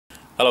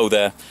Hello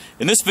there.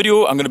 In this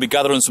video I'm going to be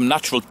gathering some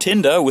natural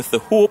tinder with the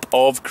hope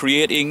of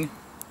creating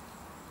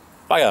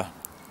fire.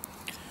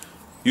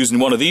 Using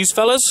one of these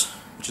fellas,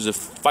 which is a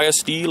fire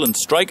steel and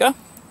striker,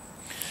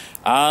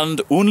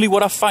 and only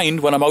what I find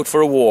when I'm out for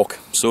a walk.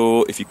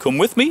 So if you come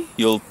with me,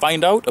 you'll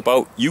find out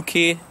about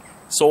UK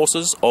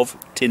sources of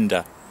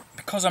tinder.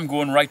 Because I'm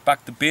going right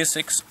back to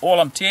basics, all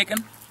I'm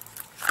taking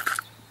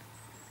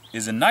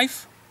is a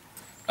knife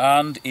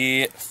and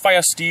a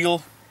fire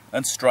steel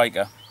and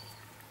striker.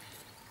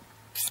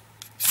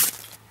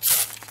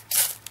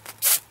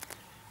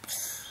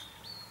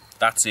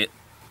 That's it.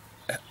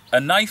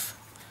 A knife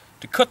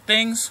to cut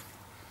things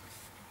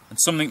and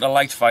something to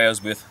light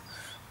fires with.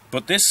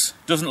 But this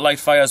doesn't light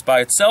fires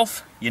by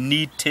itself, you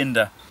need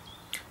tinder.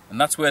 And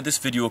that's where this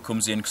video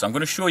comes in, because I'm going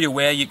to show you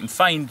where you can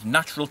find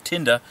natural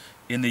tinder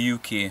in the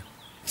UK.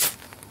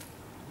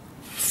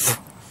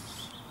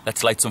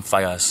 Let's light some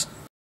fires.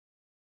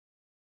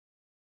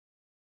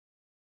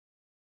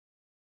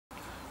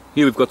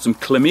 Here we've got some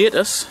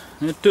clematis.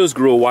 It does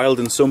grow wild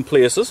in some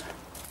places.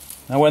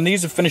 Now when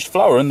these have finished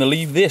flowering, they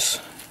leave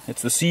this.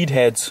 It's the seed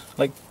heads,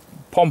 like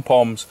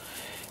pom-poms.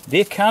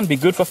 They can be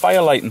good for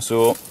fire lighting,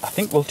 so I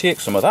think we'll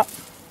take some of that.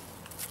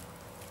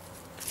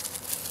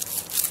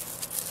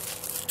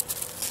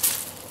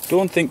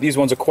 Don't think these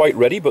ones are quite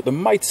ready, but they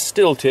might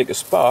still take a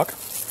spark.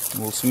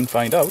 We'll soon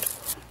find out.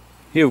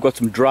 Here we've got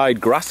some dried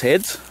grass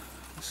heads.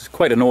 This is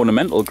quite an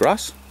ornamental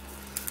grass.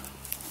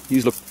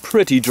 These look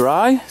pretty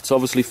dry. It's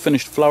obviously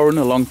finished flowering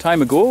a long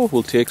time ago.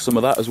 We'll take some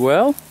of that as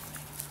well.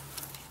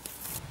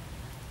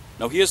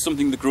 Now here's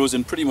something that grows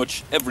in pretty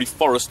much every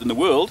forest in the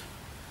world.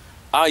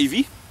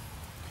 Ivy.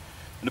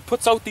 And it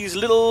puts out these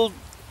little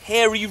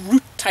hairy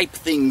root type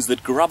things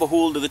that grab a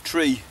hold of the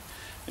tree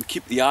and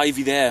keep the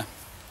ivy there.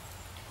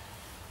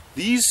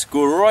 These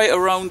go right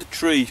around the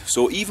tree,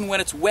 so even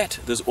when it's wet,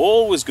 there's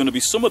always going to be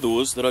some of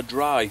those that are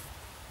dry.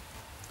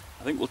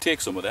 I think we'll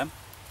take some of them.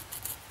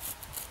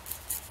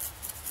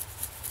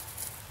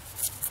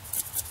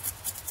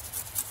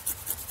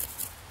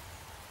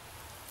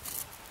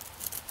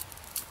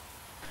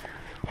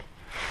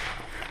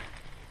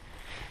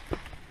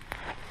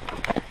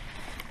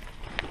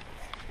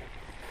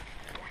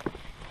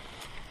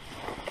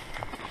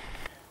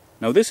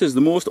 Now this is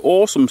the most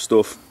awesome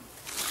stuff.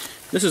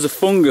 This is a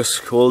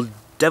fungus called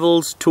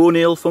devil's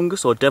toenail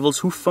fungus or devil's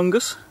hoof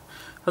fungus.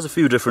 It has a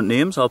few different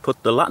names. I'll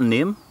put the Latin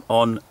name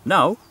on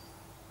now.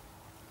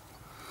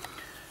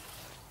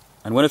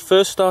 And when it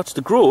first starts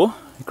to grow,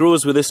 it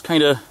grows with this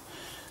kind of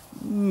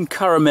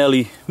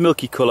caramelly,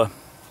 milky colour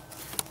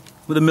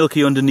with a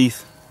milky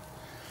underneath.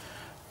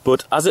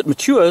 But as it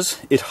matures,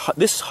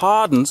 this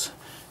hardens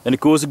and it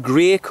goes a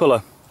grey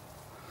colour.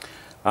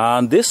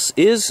 And this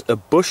is a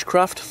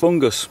bushcraft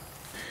fungus.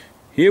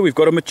 Here we've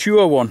got a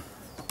mature one.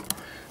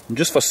 And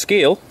just for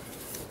scale,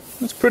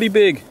 it's pretty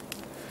big.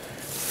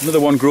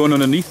 Another one growing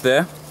underneath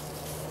there.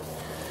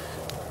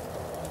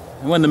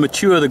 And when they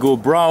mature, they go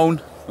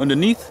brown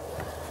underneath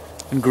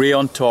and grey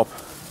on top.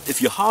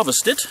 If you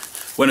harvest it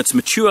when it's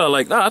mature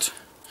like that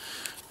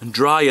and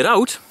dry it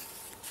out,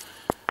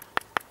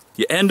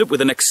 you end up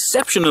with an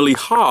exceptionally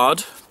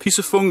hard piece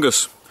of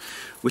fungus,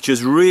 which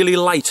is really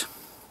light.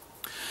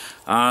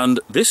 And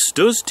this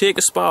does take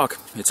a spark.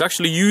 It's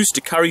actually used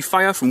to carry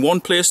fire from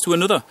one place to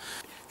another.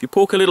 If you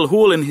poke a little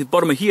hole in the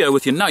bottom of here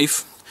with your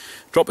knife,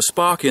 drop a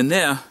spark in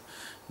there,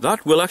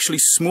 that will actually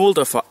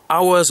smoulder for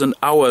hours and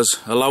hours,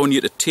 allowing you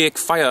to take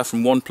fire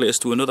from one place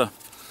to another.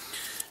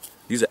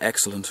 These are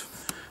excellent.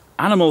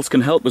 Animals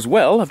can help as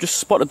well. I've just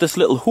spotted this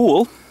little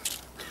hole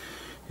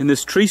in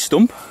this tree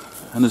stump,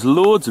 and there's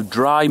loads of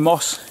dry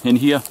moss in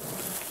here.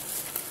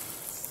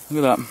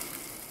 Look at that.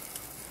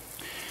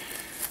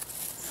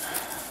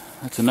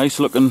 That's a nice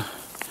looking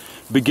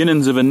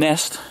beginnings of a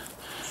nest.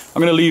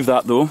 I'm going to leave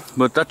that though,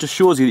 but that just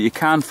shows you that you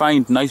can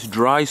find nice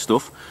dry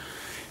stuff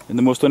in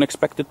the most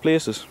unexpected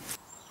places.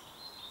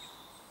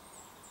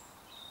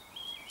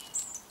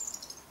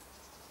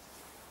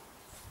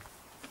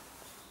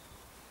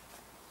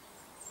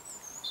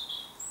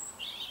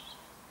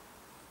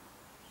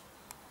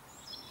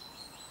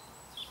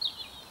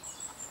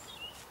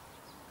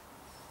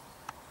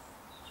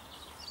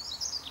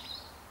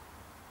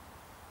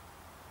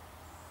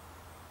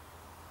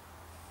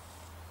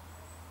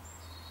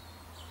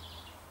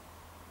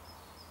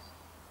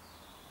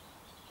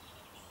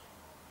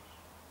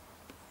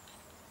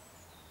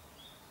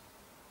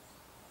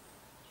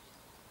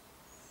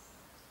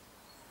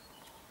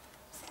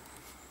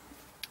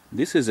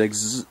 This is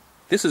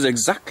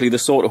exactly the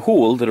sort of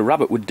hole that a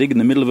rabbit would dig in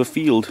the middle of a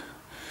field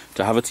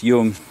to have its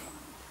young.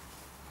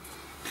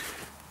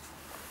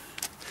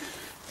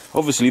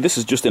 Obviously this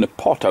is just in a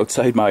pot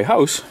outside my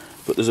house,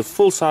 but there's a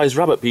full-size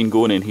rabbit bean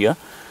going in here.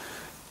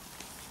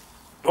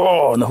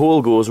 Oh, and the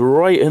hole goes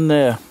right in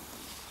there.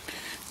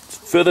 It's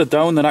further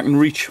down than I can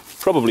reach.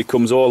 Probably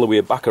comes all the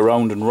way back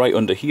around and right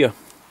under here.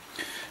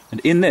 And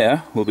in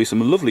there will be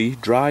some lovely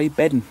dry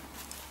bedding.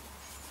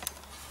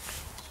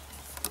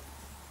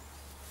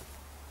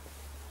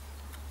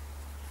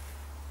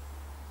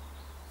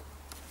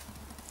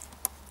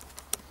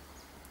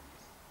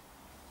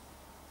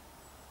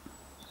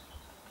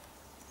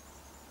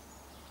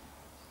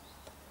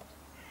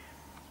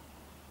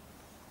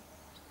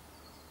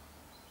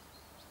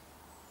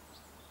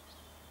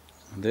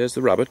 And there's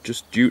the rabbit,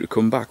 just due to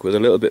come back with a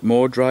little bit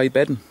more dry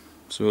bedding.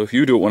 So if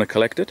you don't want to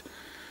collect it,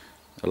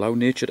 allow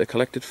nature to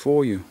collect it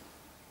for you.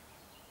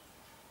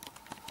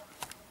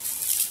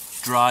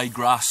 Dry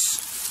grass.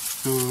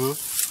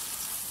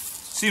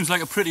 Seems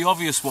like a pretty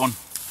obvious one,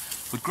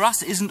 but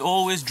grass isn't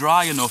always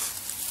dry enough.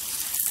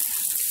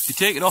 If you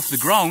take it off the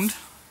ground,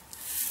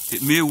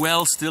 it may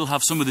well still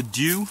have some of the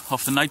dew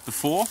off the night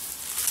before.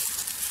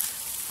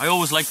 I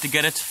always like to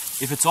get it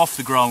if it's off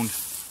the ground,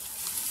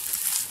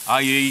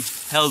 i.e.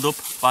 held up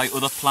by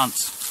other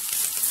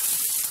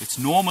plants. It's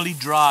normally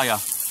drier.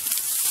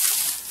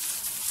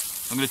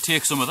 I'm going to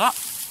take some of that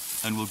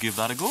and we'll give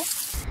that a go.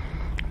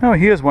 Now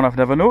here's one I've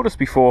never noticed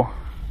before.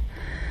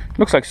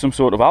 Looks like some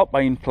sort of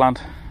alpine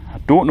plant. I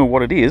don't know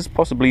what it is,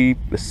 possibly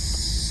a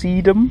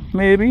sedum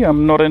maybe,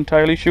 I'm not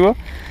entirely sure.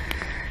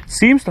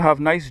 Seems to have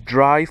nice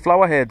dry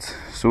flower heads,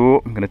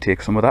 so I'm going to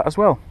take some of that as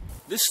well.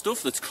 This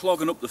stuff that's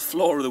clogging up the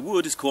floor of the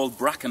wood is called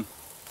bracken.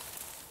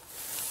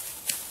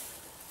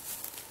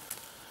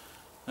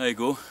 There you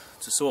go,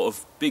 it's a sort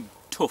of big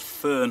tough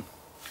fern,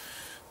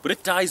 but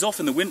it dies off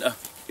in the winter.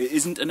 It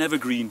isn't an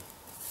evergreen,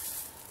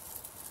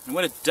 and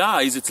when it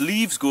dies its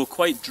leaves go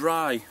quite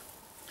dry,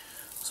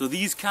 so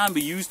these can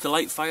be used to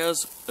light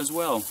fires as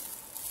well.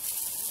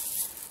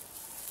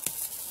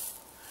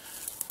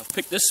 I've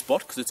picked this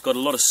spot because it's got a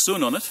lot of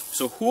sun on it,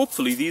 so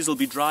hopefully these will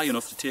be dry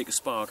enough to take a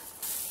spark.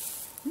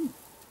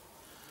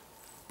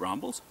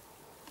 Brambles.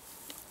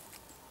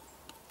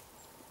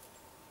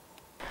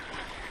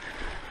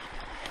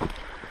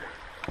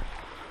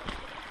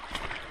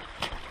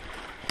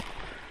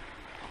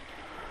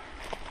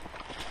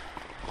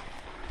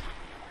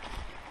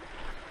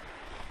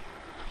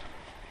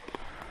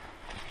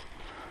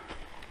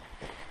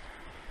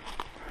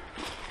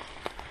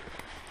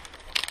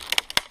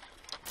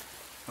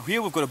 Now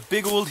here we've got a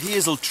big old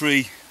hazel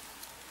tree.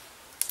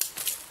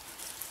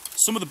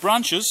 Some of the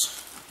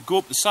branches that go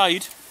up the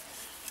side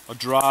are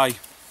dry.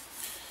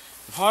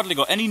 They've hardly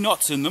got any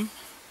knots in them,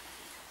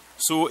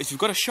 so if you've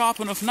got a sharp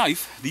enough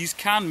knife, these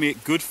can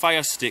make good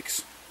fire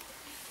sticks.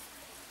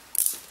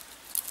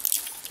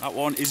 That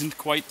one isn't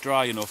quite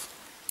dry enough.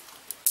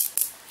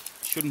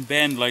 Shouldn't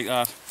bend like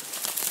that.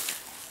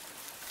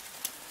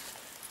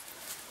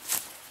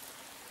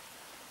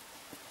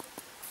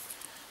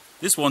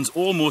 This one's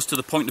almost to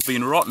the point of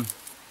being rotten,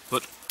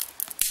 but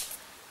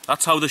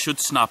that's how they should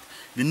snap.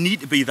 They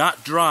need to be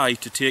that dry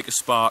to take a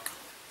spark.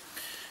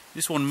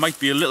 This one might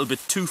be a little bit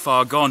too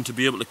far gone to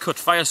be able to cut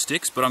fire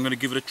sticks, but I'm going to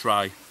give it a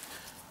try.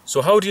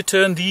 So how do you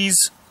turn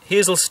these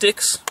hazel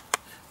sticks,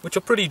 which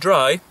are pretty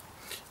dry,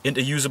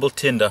 into usable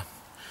tinder?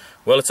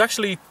 Well, it's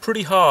actually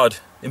pretty hard,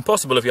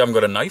 impossible if you haven't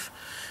got a knife.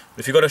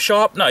 If you've got a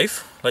sharp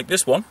knife, like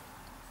this one,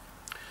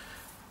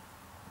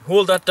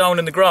 hold that down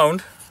in the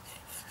ground,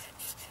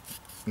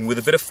 and with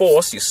a bit of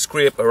force you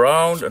scrape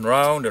around and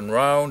round and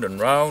round and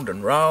round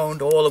and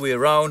round, all the way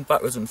around,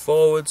 backwards and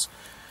forwards,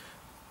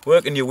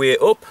 working your way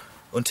up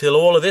until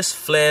all of this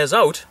flares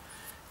out,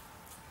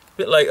 a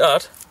bit like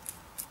that,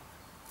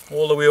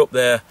 all the way up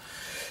there.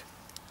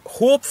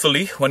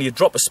 Hopefully when you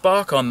drop a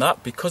spark on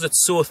that, because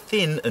it's so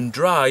thin and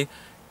dry,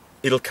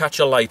 it'll catch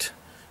a light,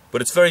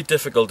 but it's very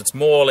difficult. It's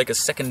more like a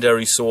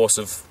secondary source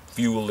of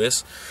fuel,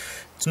 this.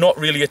 It's not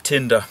really a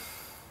tinder.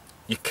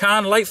 You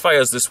can light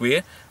fires this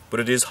way, but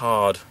it is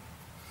hard.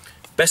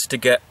 Best to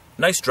get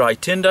nice dry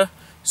tinder.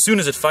 As soon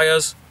as it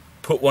fires,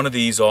 put one of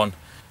these on.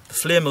 The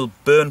flame will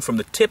burn from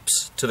the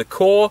tips to the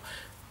core,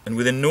 and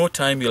within no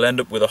time you'll end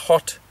up with a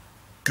hot,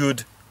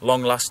 good,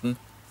 long-lasting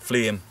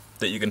flame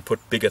that you can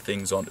put bigger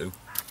things onto.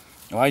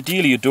 Now,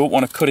 ideally you don't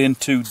want to cut in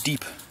too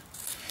deep.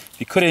 If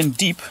you cut in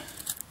deep,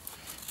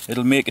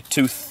 it'll make it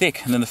too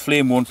thick and then the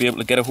flame won't be able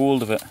to get a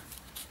hold of it.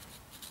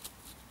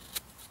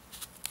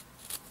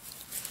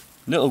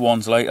 Little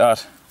ones like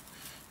that,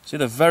 see,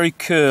 they're very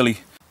curly,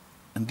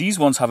 and these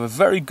ones have a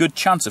very good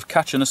chance of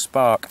catching a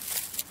spark.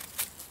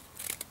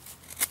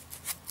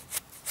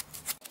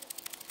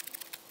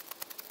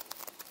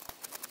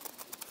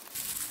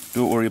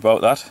 Don't worry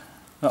about that,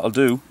 that'll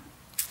do.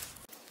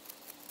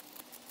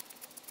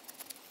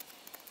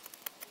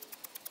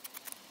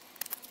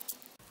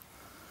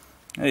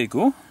 There you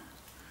go.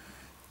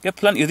 Get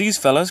plenty of these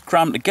fellas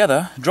crammed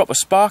together, drop a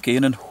spark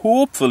in, and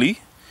hopefully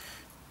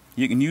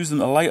you can use them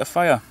to light a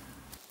fire.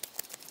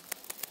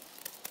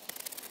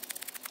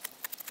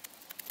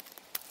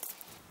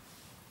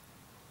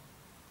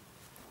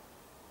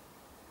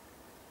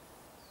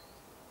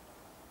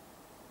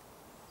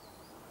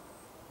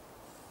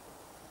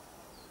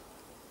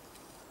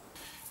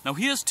 Now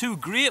here's two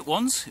great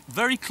ones,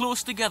 very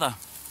close together.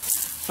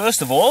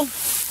 First of all,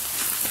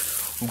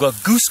 we've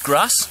got goose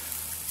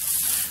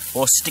grass,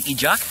 or sticky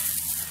jack.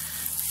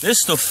 This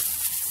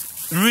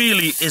stuff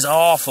really is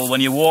awful when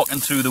you're walking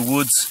through the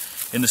woods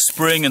in the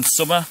spring and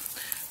summer.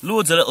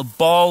 Loads of little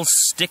balls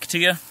stick to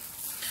you.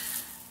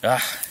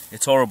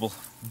 It's horrible.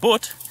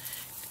 But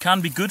it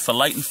can be good for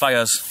lighting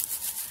fires.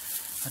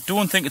 I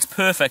don't think it's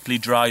perfectly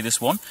dry,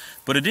 this one,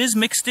 but it is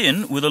mixed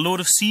in with a load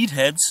of seed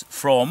heads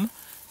from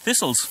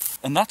thistles,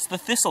 and that's the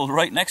thistle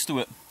right next to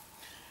it.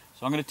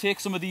 So I'm going to take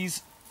some of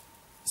these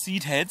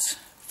seed heads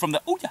from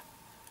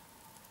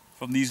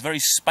from these very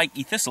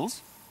spiky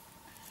thistles.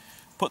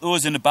 Put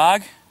those in a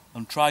bag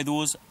and try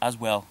those as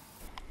well.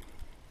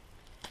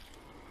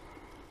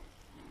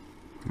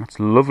 That's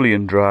lovely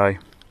and dry.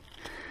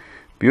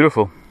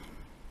 Beautiful.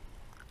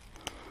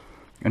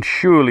 And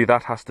surely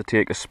that has to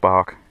take a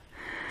spark.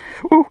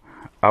 Ooh,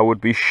 I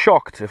would be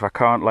shocked if I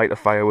can't light a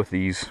fire with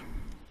these.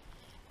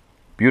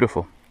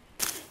 Beautiful.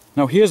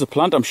 Now here's a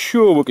plant I'm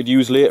sure we could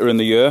use later in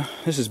the year.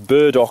 This is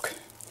burdock,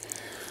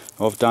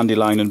 of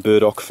dandelion and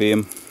burdock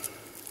fame.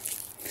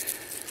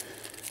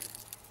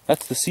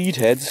 That's the seed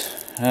heads,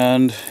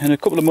 and in a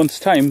couple of months'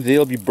 time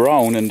they'll be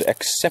brown and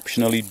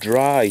exceptionally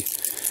dry.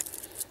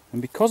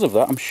 And because of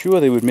that, I'm sure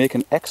they would make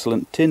an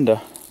excellent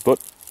tinder, but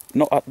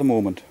not at the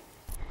moment.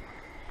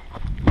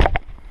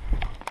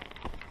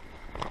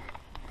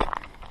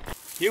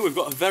 Here we've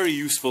got a very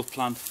useful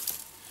plant.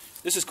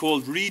 This is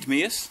called reed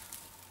mace.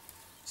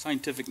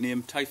 Scientific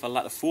name Typha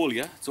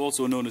latifolia. It's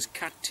also known as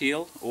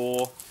cattail,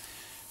 or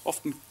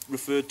often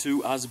referred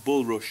to as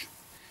bulrush.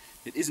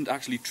 It isn't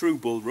actually true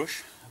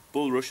bulrush.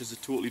 Bulrush is a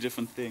totally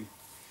different thing.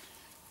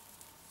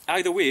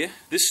 Either way,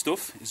 this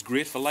stuff is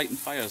great for lighting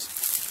fires.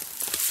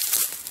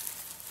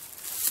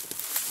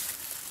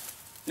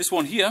 This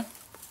one here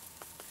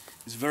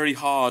is very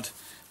hard.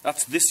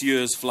 That's this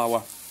year's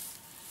flower.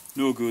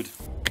 No good.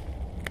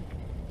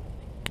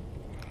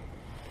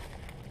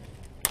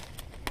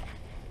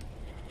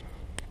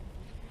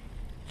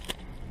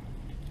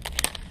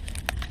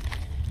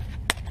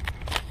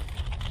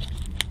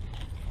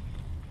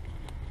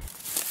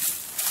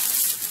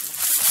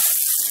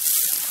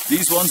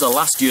 These ones are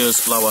last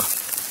year's flower,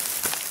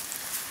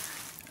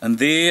 and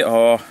they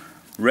are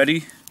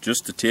ready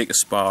just to take a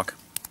spark.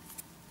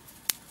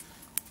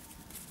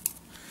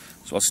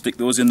 So I'll stick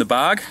those in the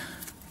bag.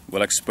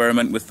 We'll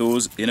experiment with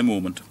those in a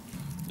moment.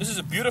 This is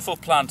a beautiful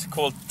plant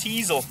called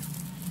teasel.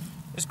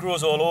 This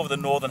grows all over the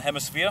northern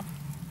hemisphere.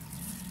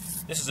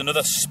 This is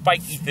another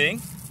spiky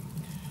thing,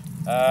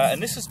 and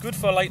this is good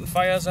for lighting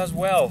fires as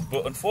well,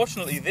 but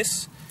unfortunately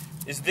this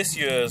is this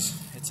year's.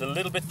 It's a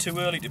little bit too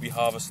early to be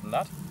harvesting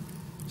that.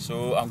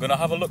 So I'm going to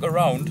have a look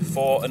around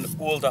for an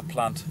older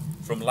plant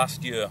from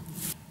last year.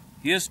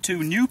 Here's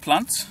two new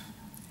plants.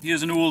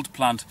 Here's an old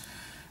plant.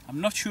 I'm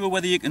not sure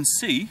whether you can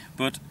see,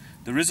 but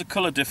there is a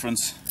colour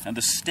difference, and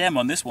the stem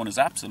on this one is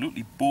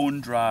absolutely bone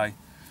dry.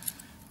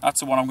 That's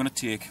the one I'm going to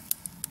take.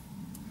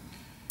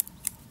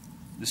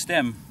 The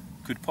stem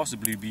could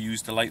possibly be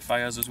used to light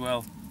fires as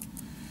well.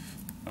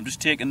 I'm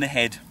just taking the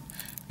head.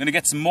 I'm going to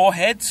get some more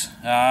heads,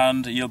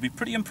 and you'll be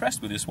pretty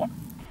impressed with this one.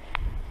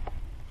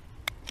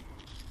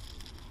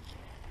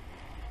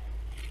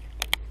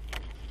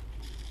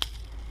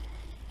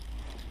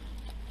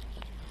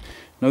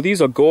 Now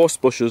these are gorse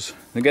bushes.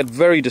 They get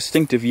very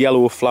distinctive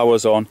yellow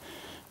flowers on.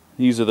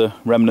 These are the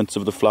remnants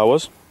of the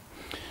flowers.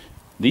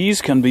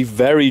 These can be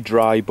very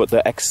dry, but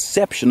they're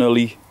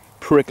exceptionally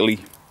prickly.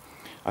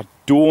 I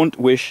don't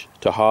wish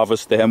to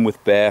harvest them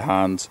with bare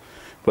hands,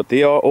 but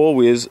they are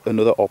always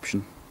another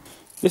option.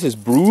 This is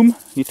broom.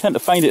 You tend to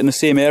find it in the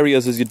same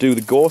areas as you do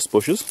the gorse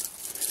bushes.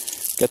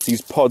 Gets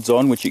these pods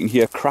on, which you can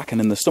hear cracking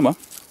in the summer.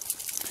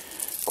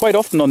 Quite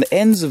often on the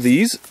ends of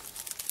these,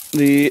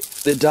 they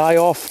die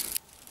off,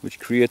 which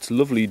creates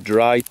lovely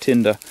dry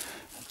tinder.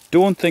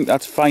 Don't think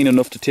that's fine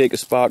enough to take a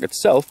spark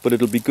itself, but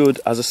it'll be good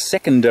as a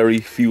secondary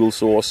fuel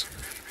source.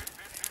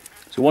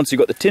 So once you've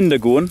got the tinder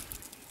going,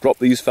 drop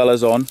these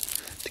fellas on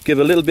to give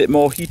a little bit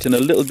more heat and a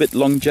little bit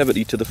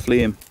longevity to the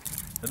flame.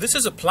 Now this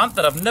is a plant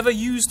that I've never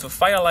used for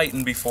fire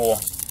lighting before.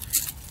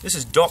 This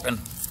is docking.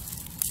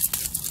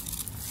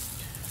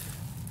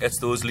 Gets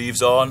those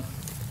leaves on,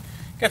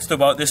 gets to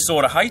about this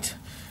sort of height,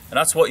 and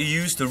that's what you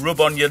use to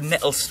rub on your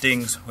nettle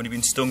stings when you've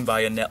been stung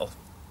by a nettle.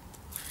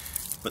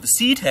 But the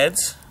seed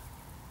heads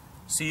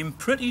seem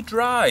pretty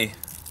dry.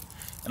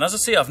 And as I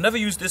say, I've never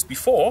used this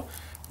before,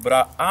 but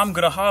I am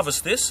going to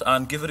harvest this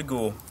and give it a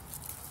go.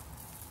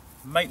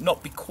 Might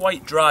not be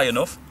quite dry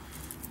enough,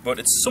 but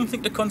it's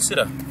something to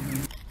consider.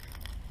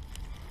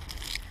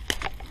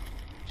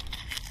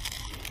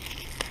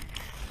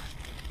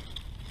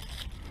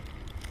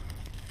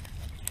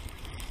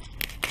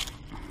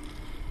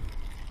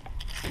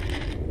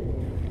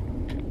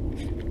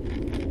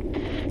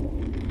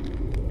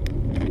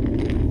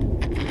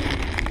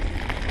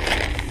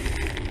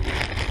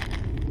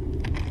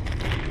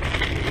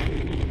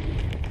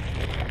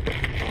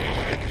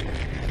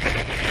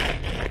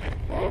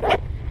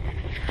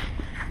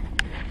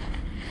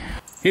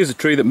 Here's a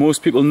tree that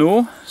most people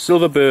know,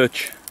 silver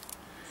birch.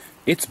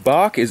 Its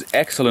bark is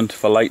excellent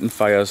for lighting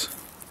fires.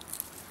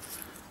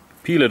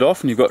 Peel it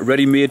off and you've got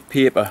ready-made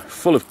paper,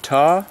 full of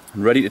tar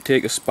and ready to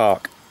take a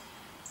spark.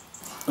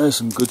 There's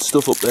some good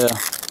stuff up there.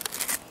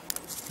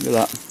 Look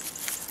at that.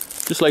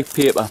 Just like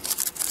paper.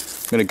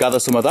 I'm going to gather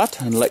some of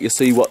that and let you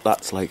see what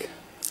that's like.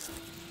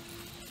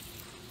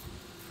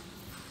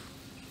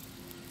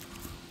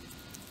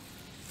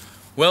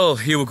 Well,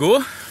 here we go.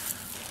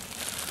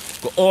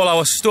 Got all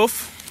our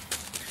stuff.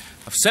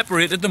 I've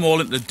separated them all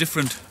into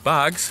different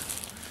bags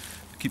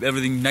to keep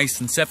everything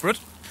nice and separate.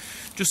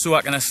 just so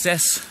I can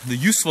assess the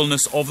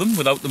usefulness of them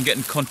without them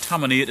getting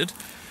contaminated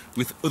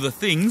with other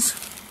things.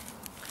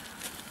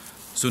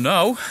 So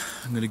now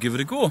I'm going to give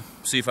it a go,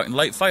 see if I can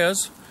light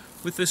fires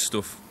with this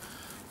stuff.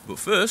 But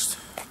first,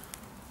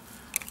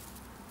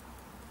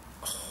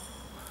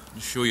 I'll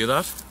show you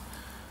that.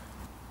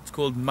 It's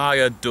called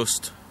Maya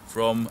Dust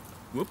from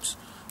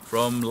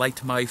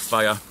Light My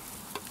Fire.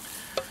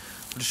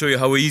 I'll show you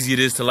how easy it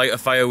is to light a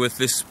fire with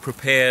this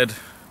prepared,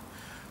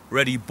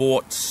 ready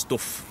bought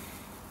stuff.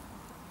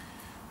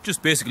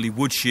 Just basically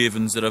wood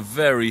shavings that are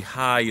very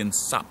high in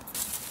sap.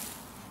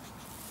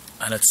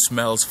 And it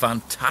smells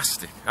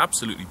fantastic,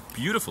 absolutely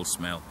beautiful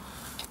smell.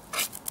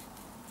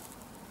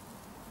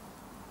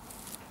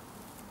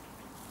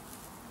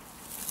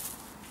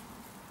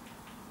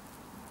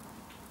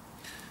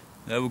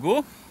 There we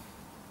go.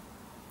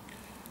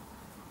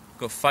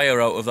 Got fire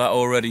out of that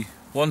already.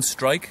 One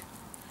strike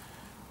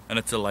and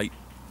it's alight.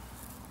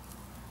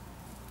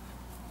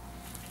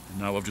 And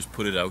now I've just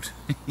put it out.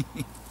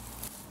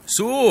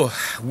 So,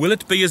 will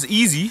it be as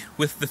easy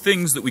with the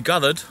things that we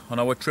gathered on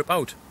our trip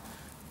out?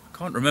 I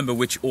can't remember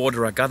which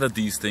order I gathered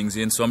these things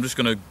in, so I'm just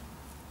going to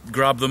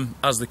grab them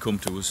as they come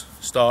to us.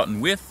 Starting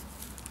with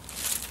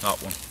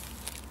that one.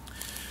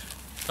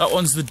 That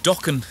one's the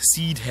Docken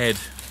seed head.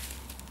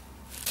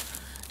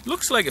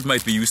 Looks like it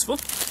might be useful,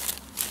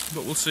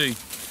 but we'll see.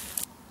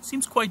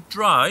 Seems quite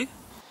dry.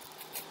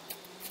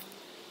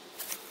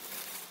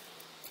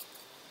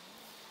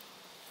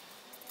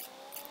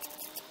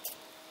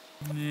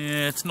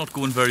 Yeah, it's not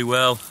going very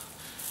well.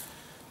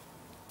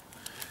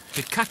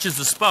 It catches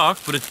the spark,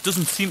 but it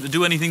doesn't seem to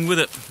do anything with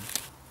it.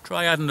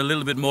 Try adding a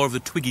little bit more of the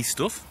twiggy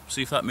stuff,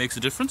 see if that makes a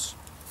difference.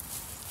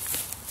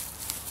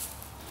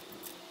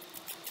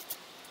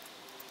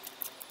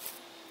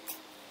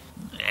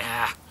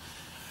 Yeah.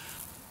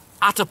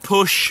 At a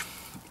push,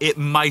 it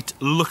might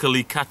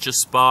luckily catch a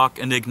spark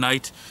and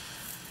ignite.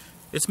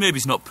 Maybe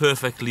it's not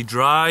perfectly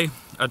dry,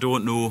 I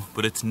don't know,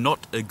 but it's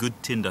not a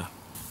good tinder.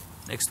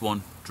 Next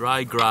one,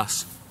 dry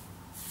grass.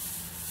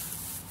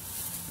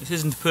 This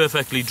isn't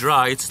perfectly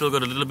dry, it's still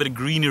got a little bit of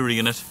greenery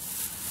in it.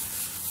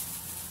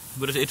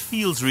 But it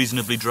feels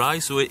reasonably dry,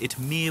 so it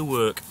may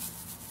work.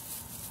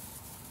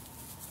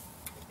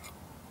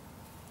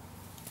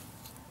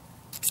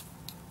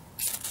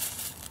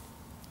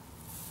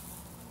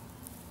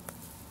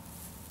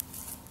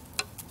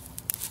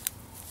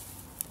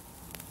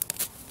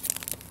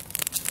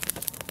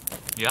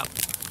 Yeah.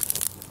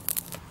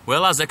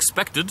 Well, as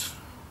expected,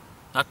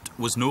 that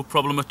was no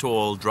problem at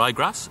all. Dry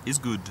grass is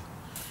good.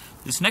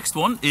 This next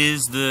one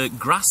is the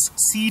grass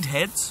seed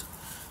heads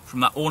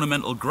from that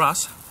ornamental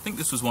grass. I think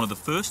this was one of the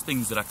first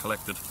things that I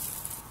collected.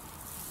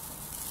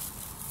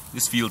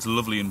 This feels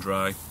lovely and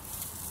dry.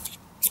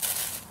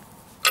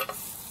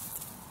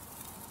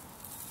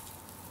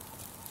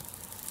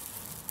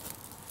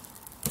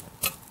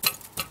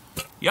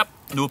 Yep,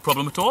 no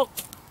problem at all.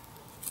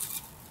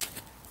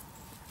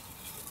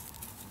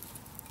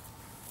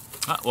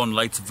 That one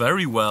lights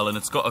very well, and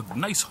it's got a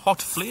nice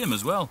hot flame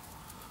as well.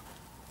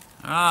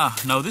 Ah,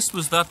 now this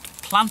was that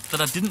plant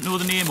that I didn't know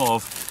the name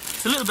of.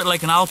 It's a little bit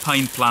like an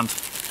alpine plant,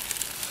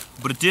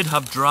 but it did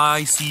have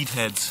dry seed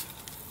heads.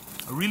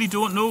 I really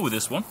don't know with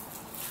this one,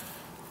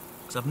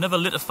 because I've never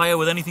lit a fire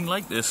with anything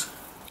like this.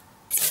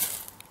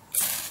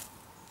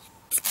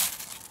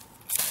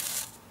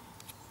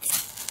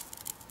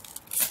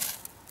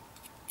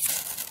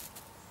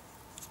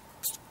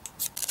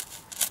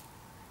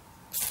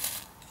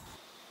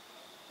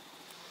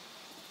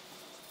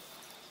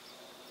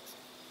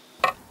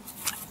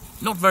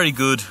 Not very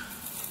good.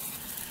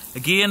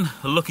 Again,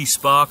 a lucky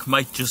spark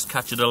might just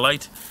catch it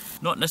alight.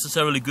 Not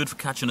necessarily good for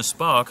catching a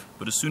spark,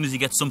 but as soon as you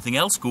get something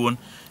else going,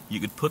 you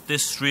could put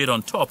this straight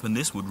on top and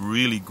this would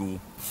really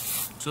go.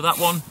 So that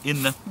one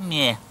in the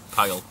meh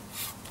pile.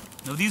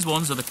 Now these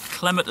ones are the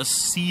clematis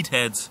seed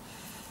heads.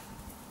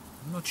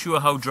 I'm not sure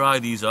how dry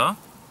these are,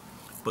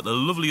 but they're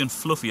lovely and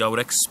fluffy. I would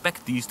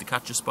expect these to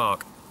catch a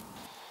spark.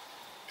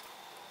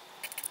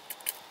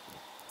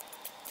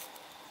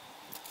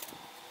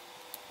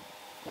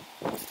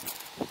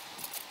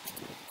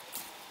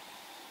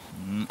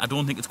 I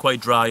don't think it's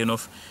quite dry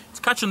enough. It's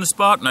catching the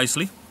spark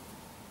nicely.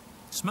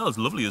 It smells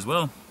lovely as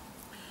well.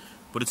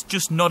 But it's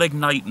just not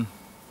igniting.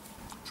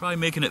 Try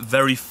making it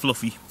very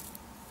fluffy.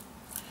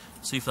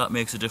 See if that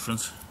makes a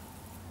difference.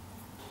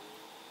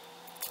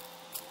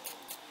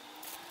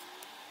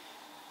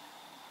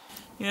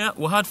 Yeah,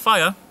 we had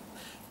fire.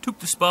 Took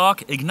the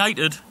spark,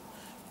 ignited,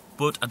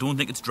 but I don't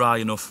think it's dry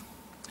enough.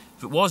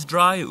 If it was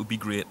dry, it would be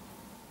great.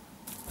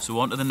 So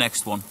on to the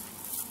next one.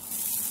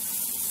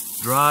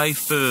 Dry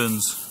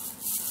ferns.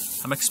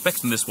 I'm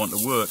expecting this one to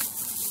work.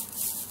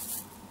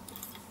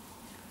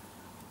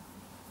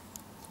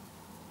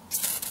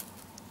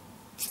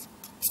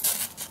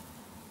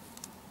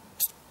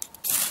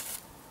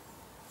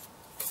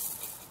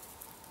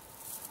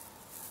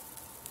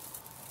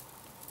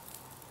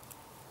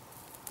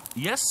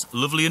 Yes,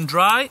 lovely and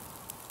dry.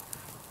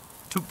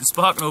 Took the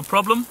spark, no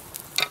problem.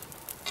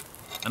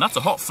 And that's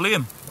a hot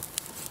flame.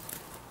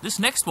 This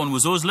next one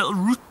was those little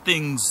root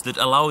things that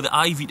allow the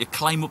ivy to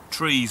climb up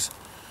trees.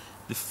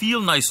 They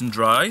feel nice and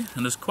dry,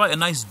 and there's quite a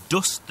nice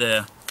dust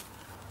there.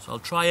 So I'll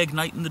try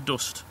igniting the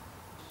dust.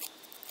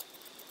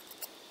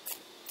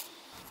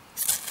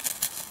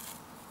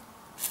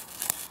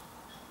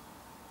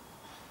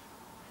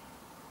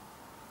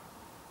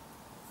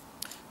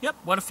 Yep,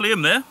 what a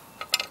flame there.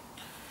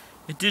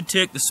 It did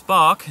take the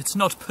spark. It's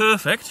not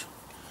perfect.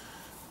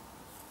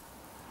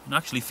 I'm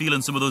actually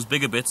feeling some of those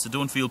bigger bits that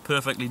don't feel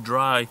perfectly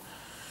dry.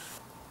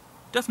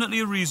 Definitely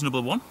a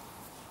reasonable one.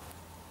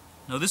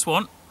 Now this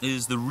one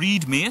is the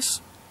reed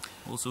mace,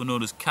 also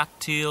known as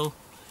cattail,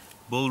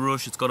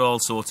 bulrush. It's got all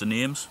sorts of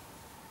names.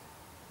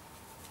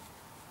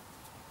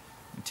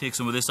 Take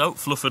some of this out,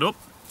 fluff it up,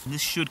 and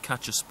this should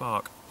catch a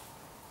spark.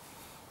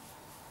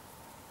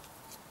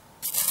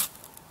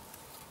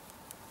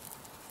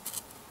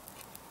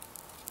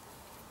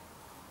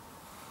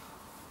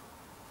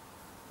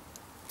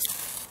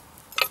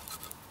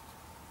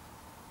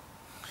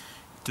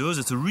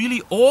 It's a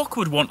really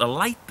awkward one to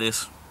light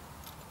this.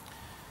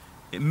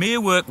 It may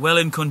work well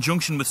in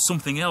conjunction with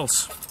something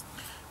else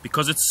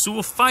because it's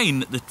so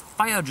fine that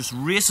fire just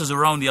races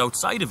around the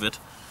outside of it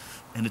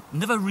and it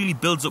never really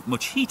builds up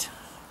much heat.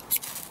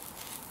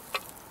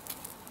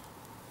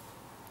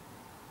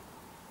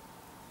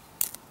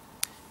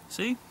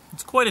 See,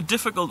 it's quite a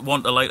difficult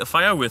one to light a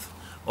fire with.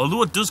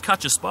 Although it does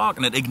catch a spark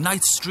and it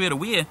ignites straight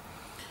away,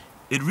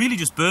 it really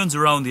just burns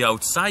around the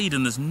outside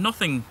and there's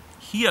nothing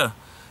here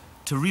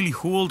to really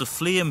hold a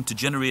flame to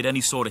generate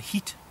any sort of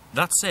heat.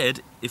 That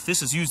said, if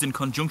this is used in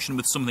conjunction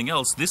with something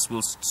else, this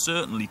will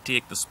certainly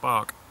take the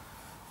spark.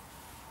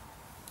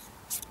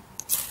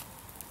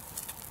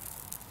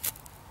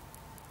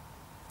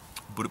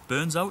 But it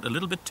burns out a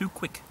little bit too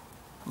quick.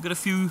 We'll get a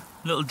few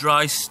little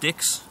dry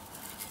sticks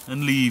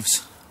and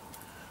leaves.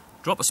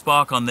 Drop a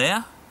spark on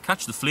there,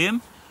 catch the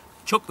flame,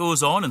 chuck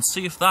those on and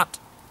see if that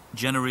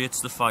generates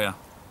the fire.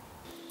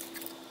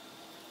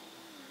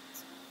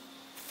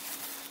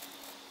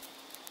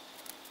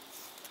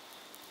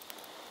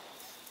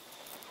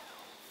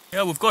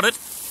 Yeah, we've got it.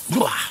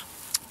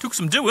 Took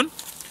some doing,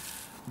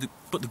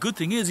 but the good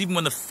thing is, even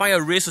when the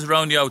fire races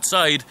around the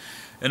outside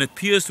and it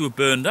appears to have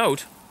burned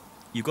out,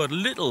 you've got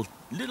little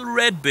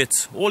red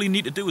bits. All you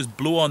need to do is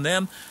blow on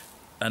them,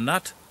 and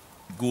that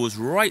goes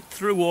right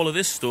through all of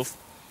this stuff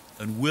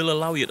and will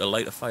allow you to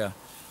light a fire.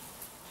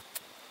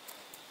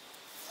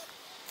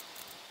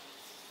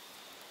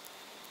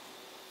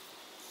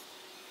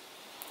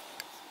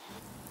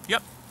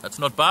 Yep, that's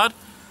not bad.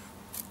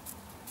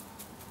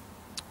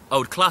 I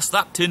would class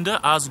that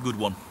tinder as a good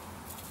one.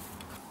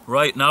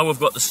 Right, now we've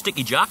got the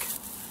sticky jack.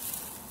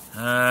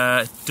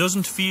 It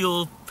doesn't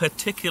feel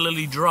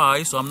particularly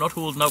dry, so I'm not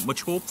holding out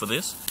much hope for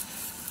this.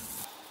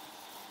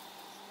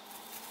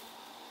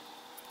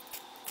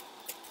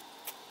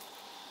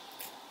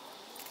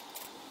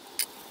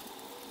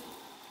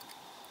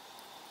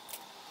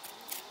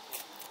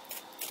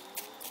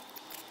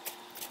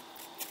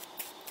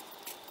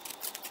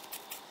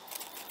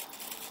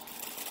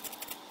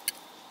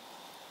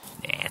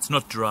 It's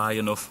not dry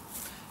enough.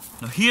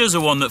 Now here's a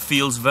one that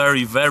feels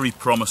very, very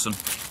promising.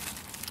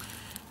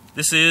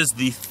 This is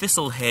the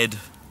thistlehead,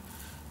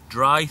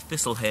 dry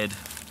thistlehead.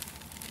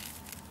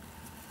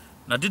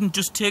 And I didn't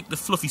just take the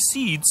fluffy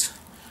seeds,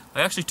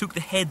 I actually took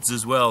the heads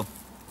as well.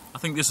 I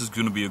think this is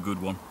going to be a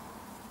good one.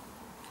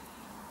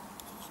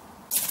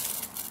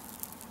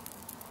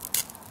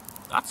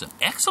 That's an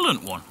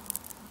excellent one.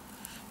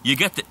 You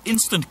get the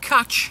instant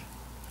catch,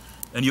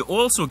 and you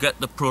also get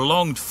the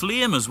prolonged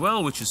flame as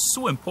well, which is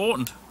so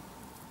important.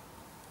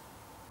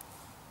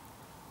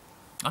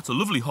 That's a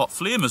lovely hot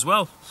flame as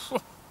well.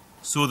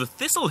 So the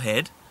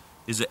thistlehead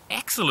is an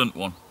excellent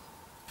one.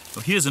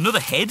 Well, here's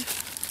another head.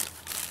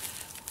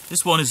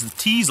 This one is the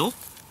teasel.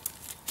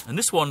 And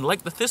this one,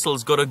 like the thistle,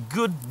 has got a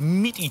good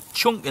meaty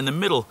chunk in the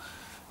middle.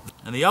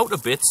 And the outer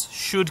bits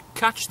should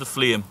catch the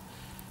flame.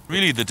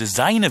 Really, the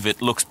design of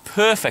it looks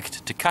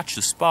perfect to catch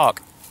the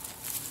spark.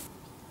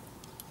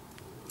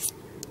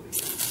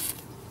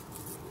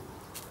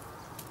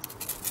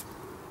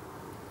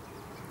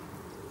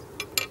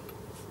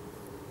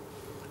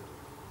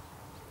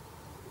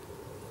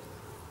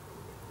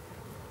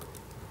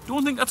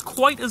 Don't think that's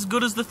quite as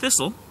good as the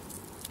thistle.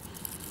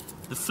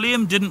 The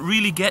flame didn't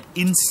really get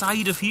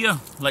inside of here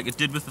like it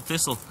did with the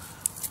thistle.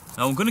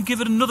 Now I'm going to give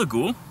it another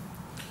go.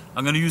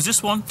 I'm going to use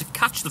this one to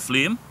catch the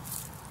flame,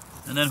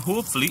 and then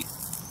hopefully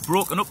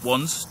broken up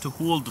ones to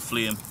hold the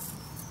flame.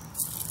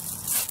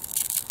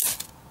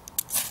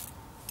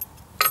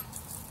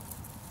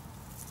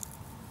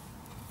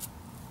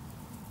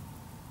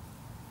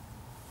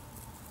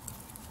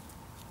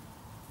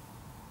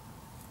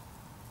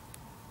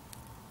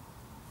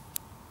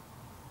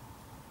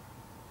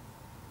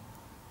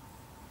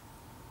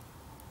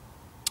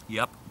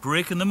 Yep,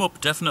 breaking them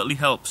up definitely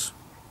helps.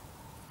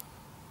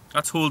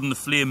 That's holding the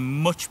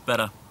flame much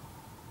better.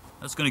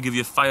 That's going to give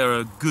your fire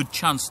a good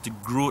chance to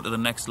grow to the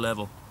next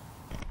level.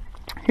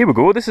 Here we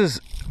go, this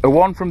is a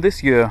one from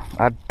this year.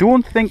 I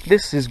don't think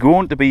this is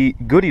going to be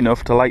good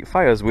enough to light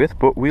fires with,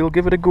 but we'll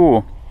give it a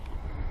go.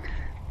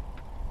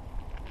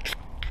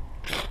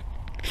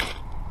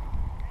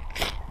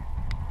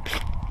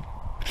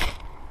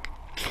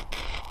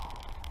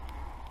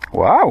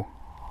 Wow.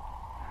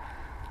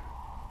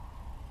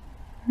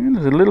 And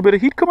there's a little bit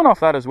of heat coming off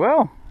that as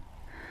well.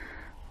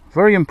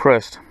 Very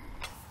impressed.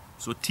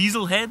 So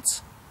teasel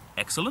heads,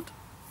 excellent.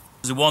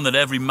 This is the one that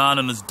every man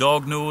and his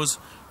dog knows.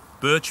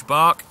 Birch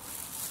bark.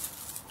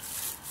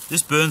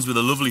 This burns with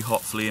a lovely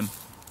hot flame.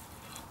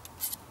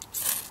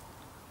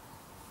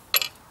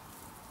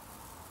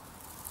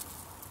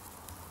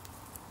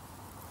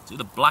 See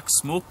the black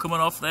smoke coming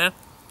off there?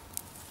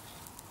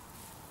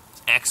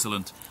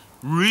 Excellent.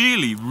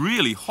 Really,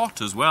 really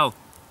hot as well.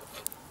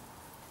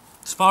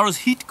 As far as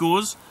heat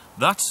goes,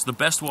 that's the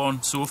best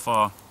one so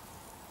far.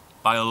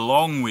 By a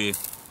long way.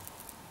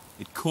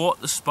 It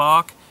caught the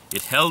spark,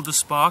 it held the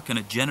spark, and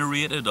it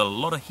generated a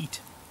lot of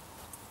heat.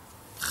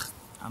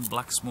 And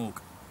black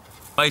smoke.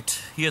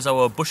 Right, here's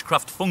our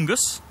bushcraft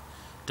fungus.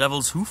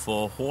 Devil's hoof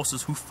or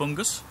horse's hoof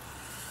fungus.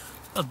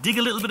 I'll dig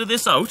a little bit of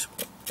this out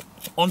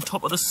on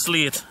top of the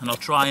slate and I'll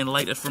try and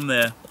light it from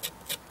there.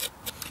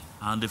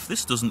 And if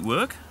this doesn't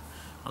work,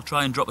 I'll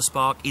try and drop a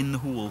spark in the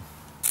hole.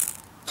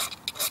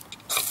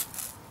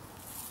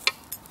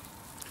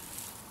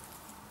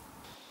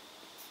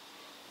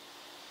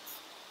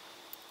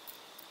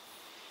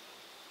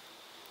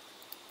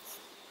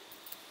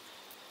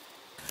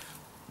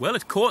 Well,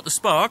 it caught the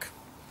spark,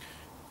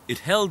 it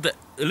held a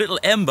little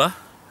ember,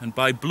 and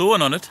by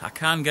blowing on it I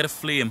can get a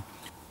flame.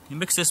 You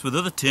mix this with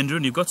other tinder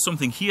and you've got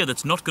something here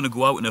that's not going to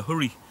go out in a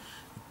hurry.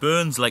 It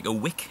burns like a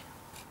wick.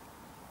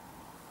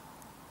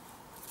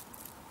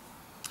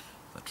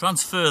 If I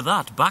transfer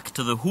that back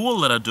to the hole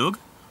that I dug,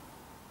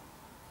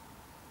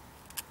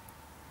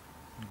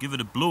 and give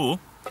it a blow,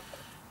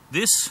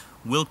 this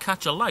will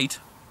catch a light,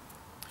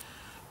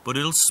 but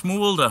it'll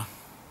smoulder.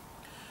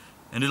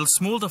 And it'll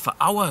smoulder for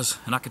hours,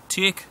 and I could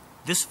take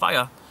this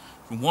fire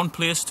from one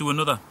place to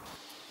another.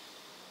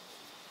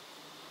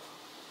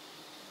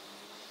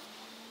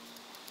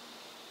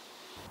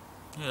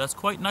 Yeah, that's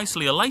quite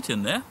nicely alight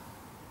in there.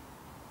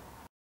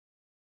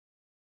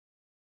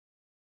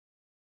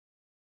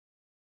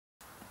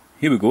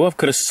 Here we go, I've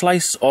cut a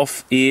slice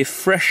off a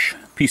fresh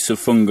piece of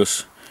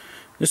fungus.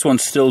 This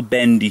one's still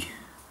bendy.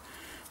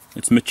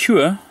 It's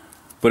mature,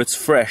 but it's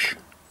fresh.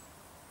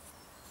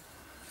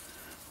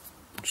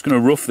 I'm just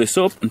going to rough this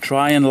up and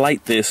try and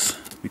light this,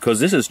 because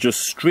this is just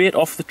straight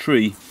off the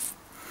tree.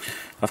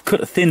 I've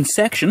cut a thin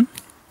section.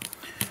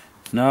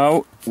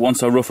 Now,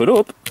 once I rough it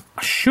up,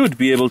 I should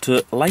be able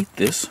to light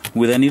this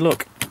with any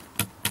luck.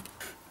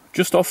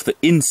 Just off the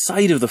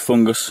inside of the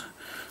fungus,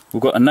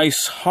 we've got a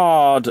nice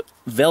hard,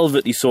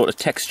 velvety sort of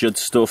textured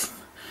stuff.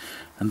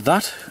 And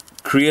that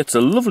creates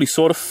a lovely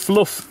sort of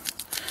fluff.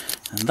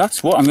 And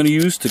that's what I'm going to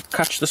use to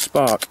catch the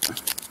spark.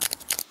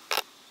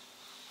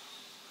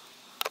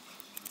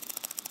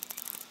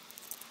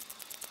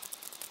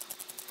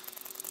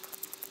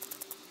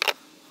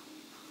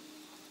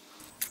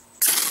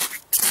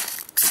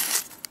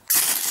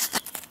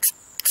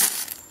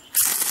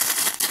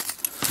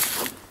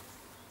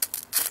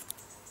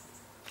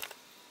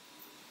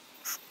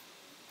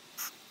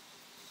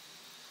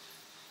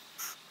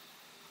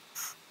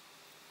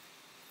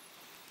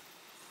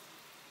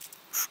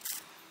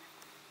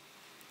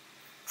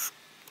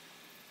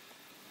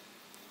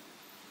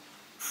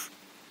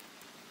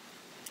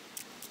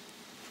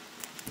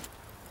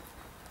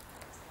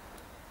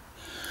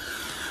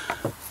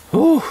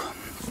 Oh,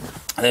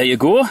 there you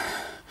go.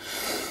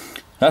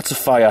 That's a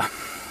fire.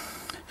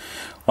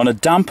 On a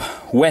damp,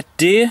 wet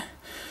day,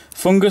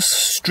 fungus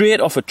straight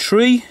off a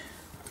tree,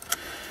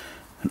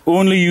 and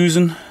only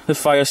using the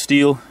fire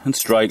steel and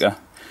striker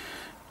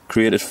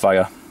created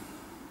fire.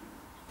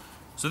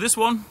 So this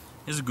one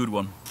is a good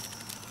one.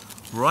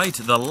 Right,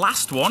 the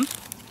last one,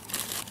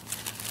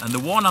 and the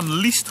one I'm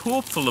least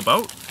hopeful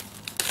about,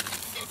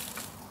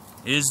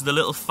 is the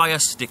little fire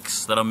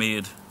sticks that I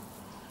made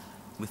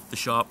with the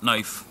sharp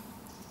knife.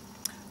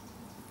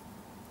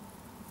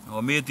 Now,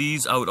 I made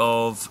these out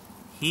of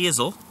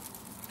hazel,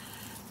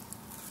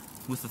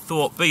 with the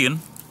thought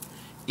being,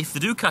 if they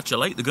do catch a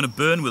light, they're going to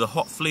burn with a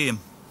hot flame.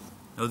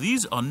 Now,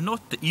 these are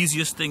not the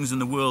easiest things in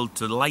the world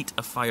to light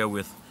a fire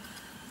with.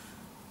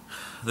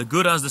 They're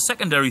good as the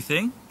secondary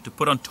thing to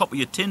put on top of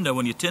your tinder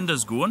when your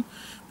tinder's going,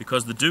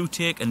 because they do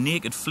take a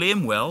naked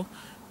flame well,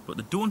 but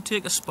they don't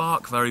take a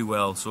spark very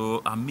well,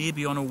 so I may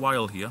be on a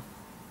while here.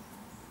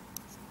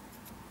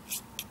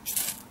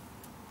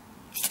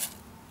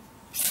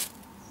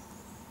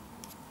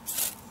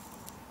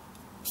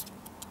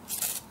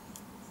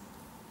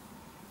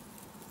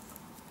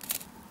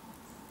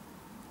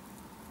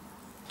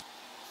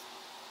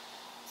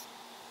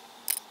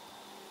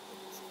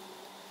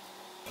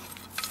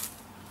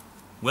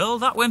 Well,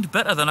 that went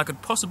better than I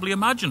could possibly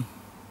imagine.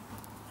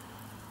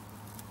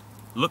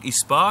 Lucky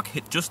spark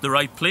hit just the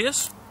right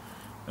place,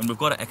 and we've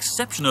got an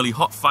exceptionally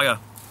hot fire.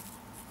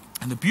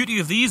 And the beauty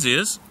of these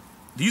is,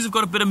 these have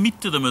got a bit of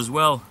meat to them as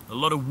well, a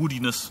lot of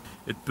woodiness.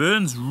 It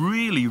burns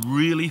really,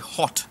 really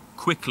hot,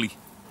 quickly.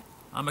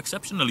 I'm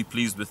exceptionally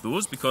pleased with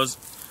those because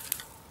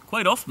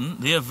quite often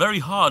they are very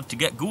hard to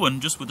get going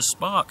just with a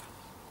spark.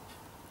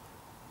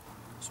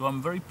 So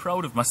I'm very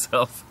proud of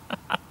myself.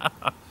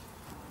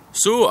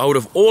 So out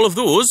of all of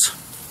those,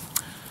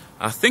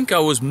 I think I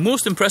was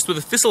most impressed with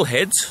the thistle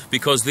heads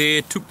because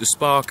they took the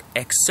spark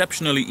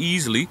exceptionally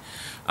easily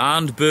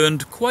and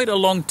burned quite a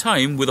long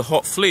time with a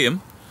hot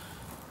flame.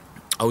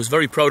 I was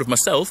very proud of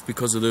myself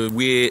because of the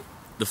way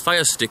the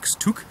fire sticks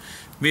took.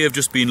 May have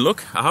just been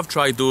luck. I have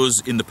tried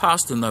those in the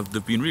past and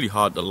they've been really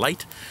hard to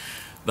light.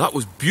 That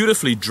was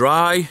beautifully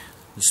dry.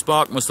 The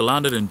spark must have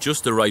landed in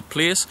just the right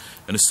place,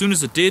 and as soon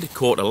as it did, it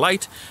caught a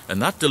light,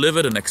 and that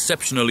delivered an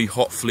exceptionally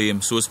hot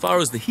flame. So as far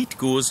as the heat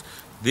goes,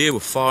 they were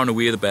far and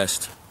away the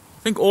best. I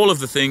think all of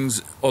the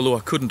things, although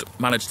I couldn't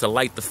manage to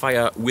light the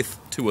fire with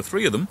 2 or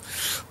 3 of them,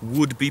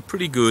 would be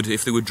pretty good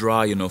if they were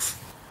dry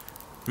enough.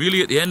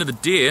 Really, at the end of the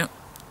day,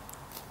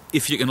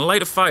 if you can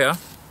light a fire,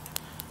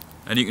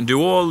 and you can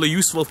do all the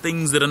useful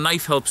things that a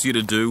knife helps you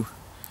to do,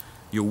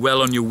 you're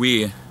well on your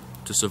way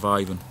to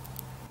surviving.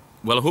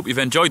 Well, I hope you've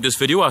enjoyed this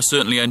video. I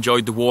certainly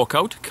enjoyed the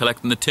walkout,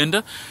 collecting the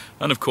tinder,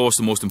 and of course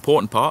the most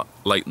important part,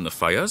 lighting the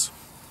fires.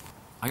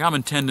 I am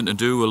intending to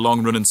do a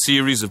long-running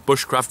series of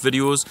bushcraft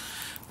videos.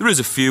 There is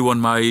a few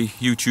on my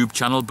YouTube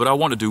channel, but I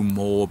want to do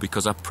more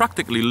because I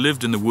practically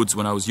lived in the woods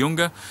when I was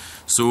younger.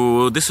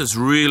 So this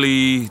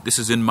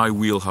is in my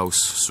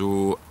wheelhouse.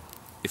 So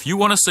if you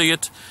want to see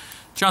it,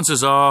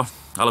 chances are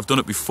I'll have done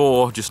it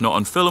before, just not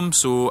on film,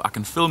 so I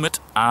can film it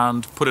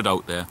and put it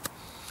out there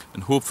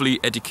and hopefully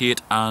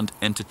educate and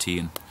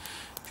entertain.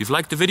 If you've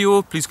liked the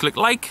video, please click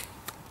like,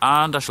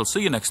 and I shall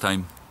see you next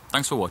time.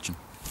 Thanks for watching.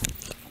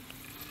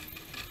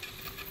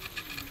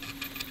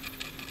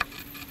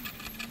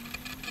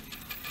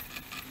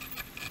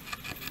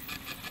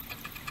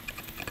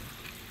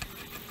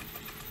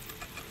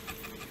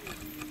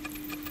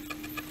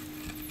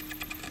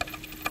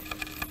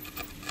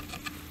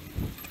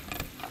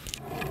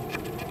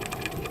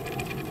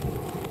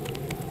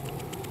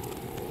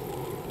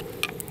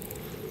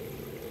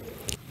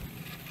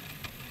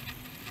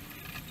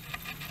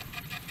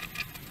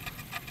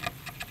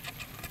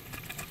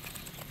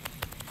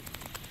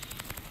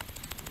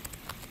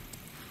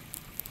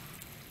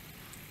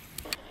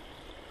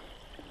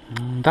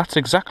 That's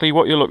exactly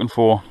what you're looking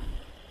for.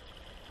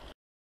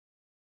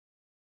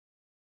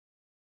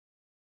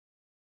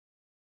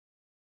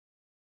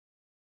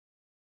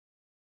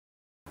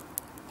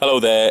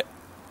 Hello there.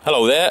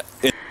 Hello there.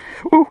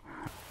 Ooh.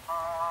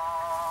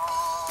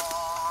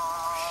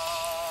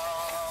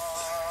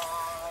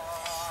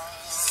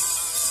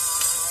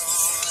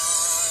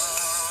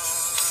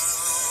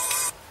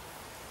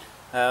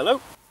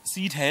 Hello.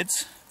 Seed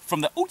heads from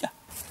the... Oh yeah.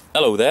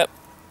 Hello there.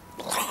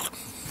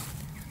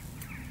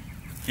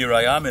 Here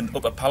I am in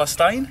Upper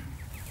Palestine.